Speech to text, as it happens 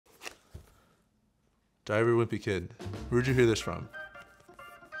Driver Wimpy Kid. Where'd you hear this from?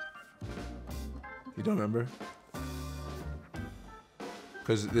 You don't remember?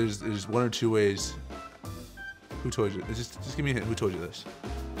 Because there's one or two ways. Who told you? Just give me a hint. Who told you this?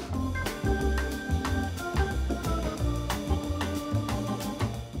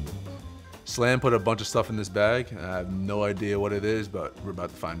 Slam put a bunch of stuff in this bag. I have no idea what it is, but we're about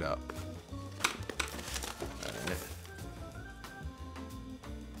to find out. Right.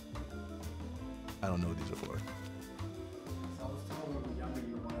 I don't know what these are for. So I was told when you were younger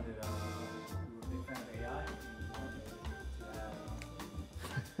you wanted you were a big fan of AI.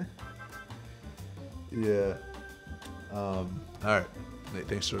 And you wanted to Yeah. All right.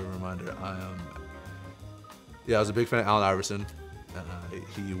 Thanks for the reminder. Yeah, I was a big fan of Allen Iverson.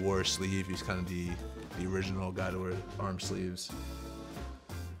 He wore a sleeve. He's kind of the original guy to wear arm sleeves.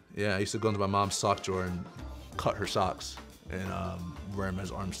 Yeah, I used to go into my mom's sock drawer and cut her socks and wear them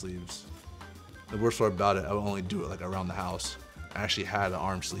as arm sleeves. The worst part about it, I would only do it like around the house. I actually had an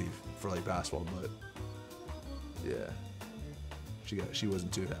arm sleeve for like basketball, but yeah, she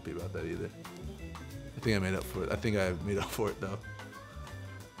wasn't too happy about that either. I think I made up for it. I think I made up for it though.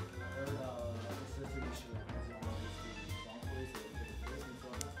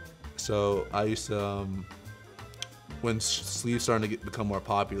 So I used to, when sleeves started to become more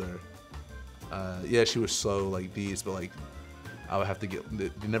popular, yeah, she was slow like these, but like I would have to get,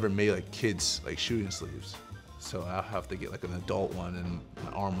 they never made like kids like shooting sleeves. So I have to get like an adult one, and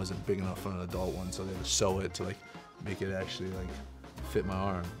my arm wasn't big enough for an adult one, so they had to sew it to like make it actually like fit my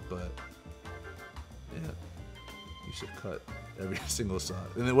arm. But yeah, you should cut every single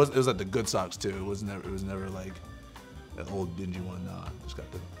sock, and it was like the good socks too. It was never like an old dingy one. Nah, just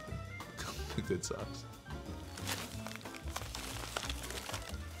got the good socks.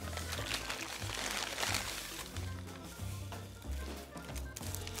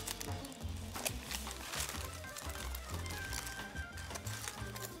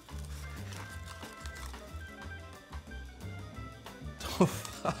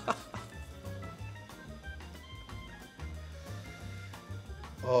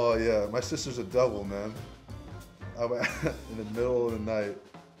 Oh yeah, my sister's a devil, man. I'm in the middle of the night,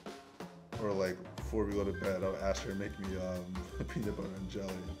 or like before we go to bed, I would ask her to make me peanut butter and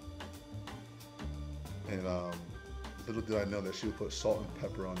jelly. And little did I know that she would put salt and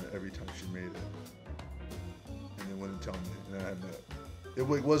pepper on it every time she made it. And then wouldn't tell me. And I had to, it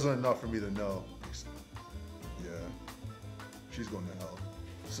wasn't enough for me to know. Yeah, she's going to hell.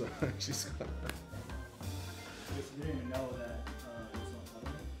 So she's going to hell. You didn't even know that it was on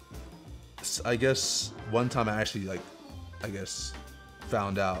pepper? I guess one time I actually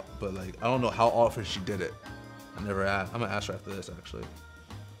found out, but like I don't know how often she did it. I never asked. I'm gonna ask her after this actually.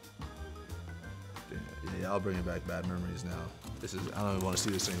 Yeah, I'll bring it back bad memories now. I don't even want to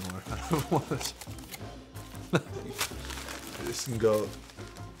see this anymore. I don't want to. This can go.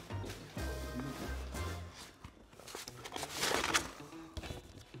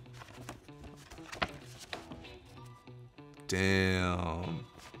 Damn.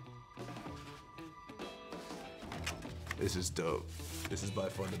 This is dope. This is by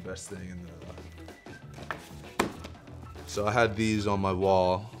far the best thing in the. So I had these on my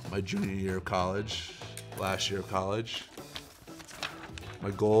wall my junior year of college, last year of college.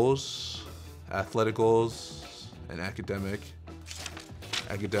 My goals, athletic goals, and academic.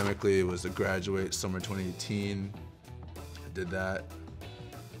 Academically, it was to graduate summer 2018. I did that.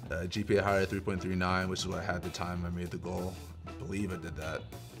 GPA higher 3.39, which is what I had at the time I made the goal. I believe I did that.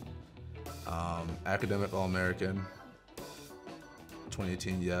 Academic All-American.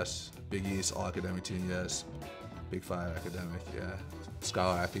 2018, yes. Big East All-Academic Team, yes. Big Five Academic, yeah.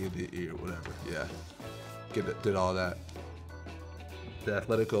 Scholar Athlete of the Year, whatever, yeah. Did all that. The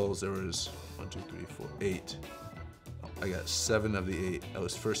athletic goals, there was 8. I got 7 of the 8. I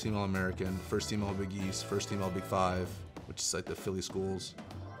was first team All-American, first team All-Big East, first team All-Big Five, which is like the Philly schools.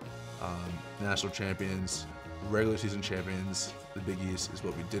 National champions, regular season champions. The Big East is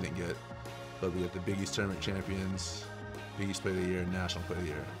what we didn't get, but we got the Big East tournament champions, Big East Player of the Year, National Player of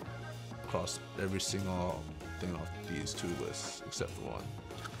the Year. Across every single thing off these 2 lists, except for one.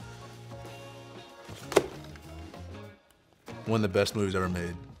 One of the best movies ever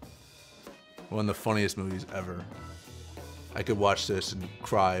made. One of the funniest movies ever. I could watch this and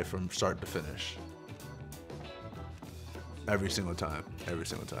cry from start to finish. Every single time. Every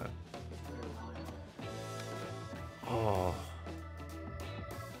single time. Oh.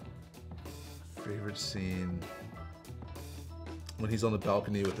 Favorite scene. When he's on the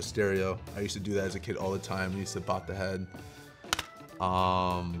balcony with the stereo. I used to do that as a kid all the time. He used to bop the head.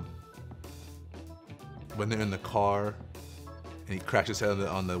 When they're in the car and he cracks his head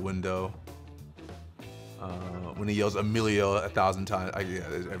on the window. When he yells Emilio 1,000 times, yeah,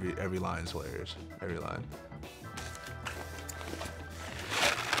 every line is hilarious. Every line.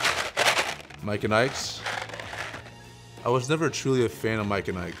 Mike and Ike's. I was never truly a fan of Mike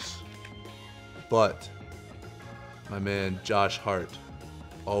and Ike's, but my man Josh Hart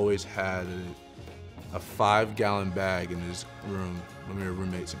always had a 5-gallon bag in his room when we were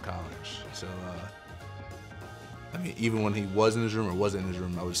roommates in college. So, I mean, even when he was in his room or wasn't in his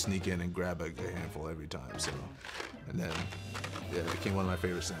room, I would sneak in and grab a handful every time. So, and then, yeah, it became one of my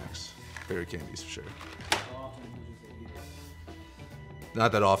favorite snacks, favorite candies for sure. How often would you say eat it?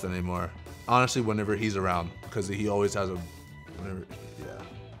 Not that often anymore. Honestly, whenever he's around, because he always has yeah.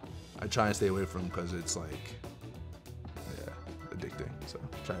 I try and stay away from him because it's like, yeah, addicting. So,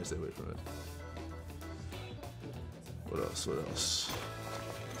 try to stay away from it. What else?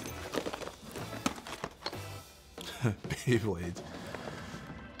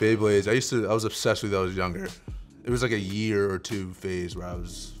 Beyblades. I was obsessed with those when I was younger. It was like a year or two phase where I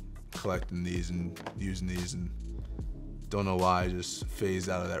was collecting these and using these, and don't know why I just phased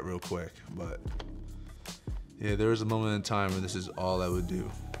out of that real quick. But yeah, there was a moment in time when this is all I would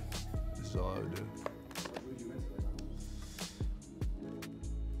do.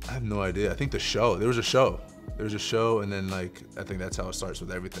 I have no idea. I think there was a show, and then like I think that's how it starts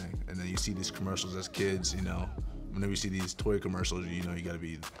with everything. And then you see these commercials as kids, you know. Whenever you see these toy commercials, you know you got to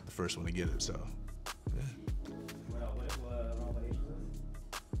be the first one to get it. So, yeah. What age was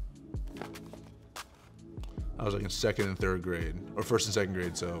this? I was like in 2nd and 3rd grade, or 1st and 2nd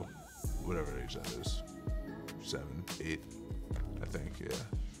grade. So, whatever age that is, 7, 8, I think. Yeah.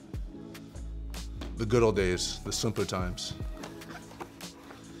 The good old days, the simpler times.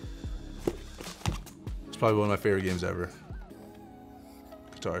 It's probably one of my favorite games ever.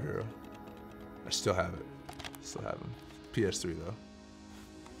 Guitar Hero. I still have it. Still have them. PS3 though.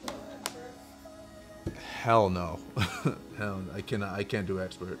 Hell no. Hell no. I can't do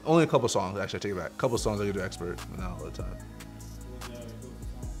expert. Only a couple songs. Actually, I take it back. A couple songs I can do expert, but not all the time.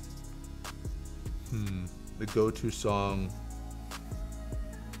 The go-to song.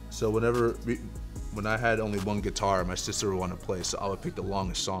 So when I had only one guitar, my sister would want to play, so I would pick the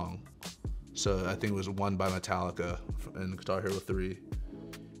longest song. So I think it was One by Metallica in Guitar Hero 3.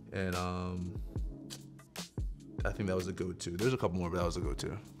 And I think that was a go-to. There's a couple more, but that was a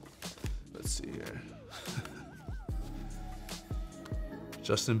go-to. Let's see here.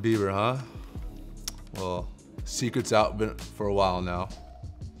 Justin Bieber, huh? Well, secret's out for a while now.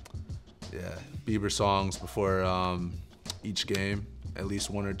 Yeah, Bieber songs before each game, at least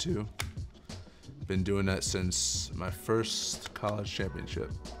 1 or 2. Been doing that since my first college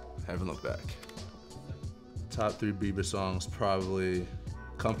championship. Haven't looked back. Top 3 Bieber songs, probably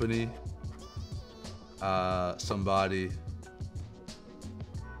Company, Somebody,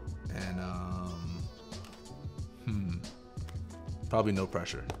 and probably No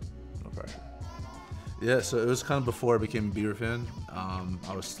Pressure. Yeah, so it was kind of before I became a Bieber fan.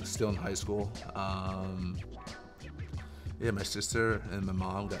 I was still in high school. Yeah, my sister and my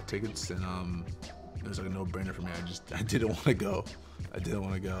mom got tickets, and it was like a no-brainer for me. I didn't want to go.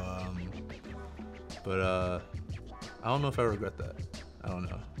 But I don't know if I regret that. I don't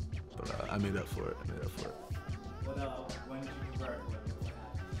know. But I made up for it. When did you convert?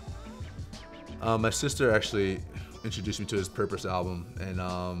 My sister actually introduced me to his Purpose album, and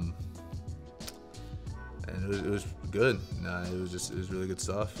it was good. It was really good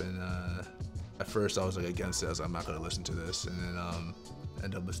stuff. And at first I was like against it. I was like, I'm not gonna listen to this, and then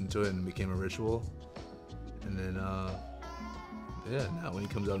ended up listening to it, and it became a ritual. And then yeah, now when he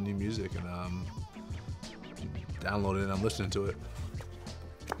comes out with new music, and downloading it, I'm listening to it.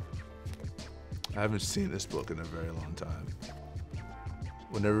 I haven't seen this book in a very long time.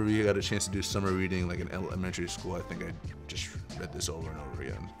 Whenever we got a chance to do summer reading, like in elementary school, I think I just read this over and over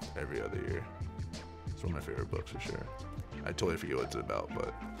again every other year. It's one of my favorite books for sure. I totally forget what it's about,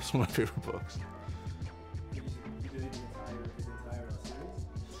 but it's one of my favorite books. Did you do the entire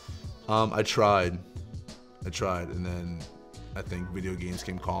series? I tried, and then I think video games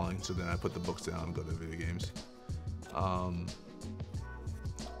came calling, so then I put the books down and go to video games. I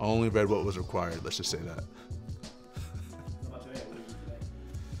only read what was required, let's just say that.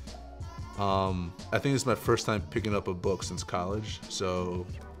 I think it's my first time picking up a book since college, so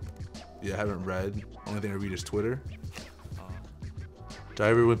yeah, I haven't read. Only thing I read is Twitter.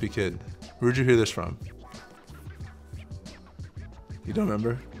 Diary of a Wimpy Kid. Where'd you hear this from? You don't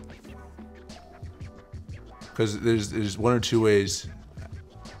remember? Because there's 1 or 2 ways.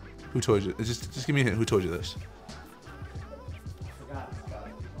 Who told you? Just give me a hint. Who told you this?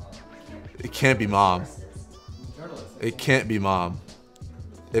 It can't be mom. It can't be mom.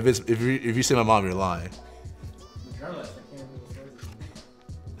 If you say my mom, you're lying. Regardless, I can't remember the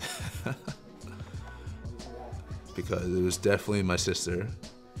stories. Because it was definitely my sister.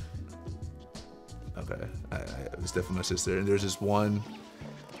 Okay, it was definitely my sister. And there's this one,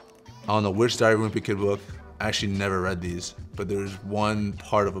 I don't know which Diary of a Wimpy Kid book. I actually never read these, but there's one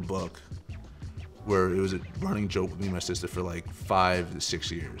part of a book where it was a running joke with me and my sister for like 5 to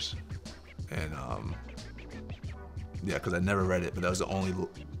 6 years. And yeah, because I never read it, but that was the only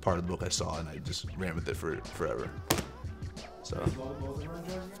part of the book I saw, and I just ran with it for forever. So.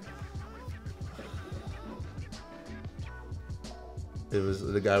 It was,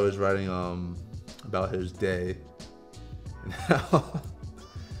 the guy was writing about his day and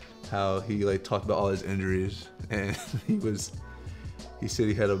how he like talked about all his injuries, and he said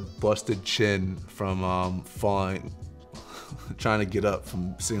he had a busted chin from falling, trying to get up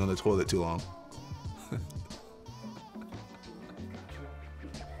from sitting on the toilet too long.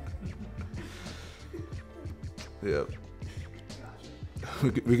 Yep.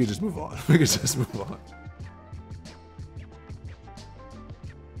 We could just move on. We could just move on.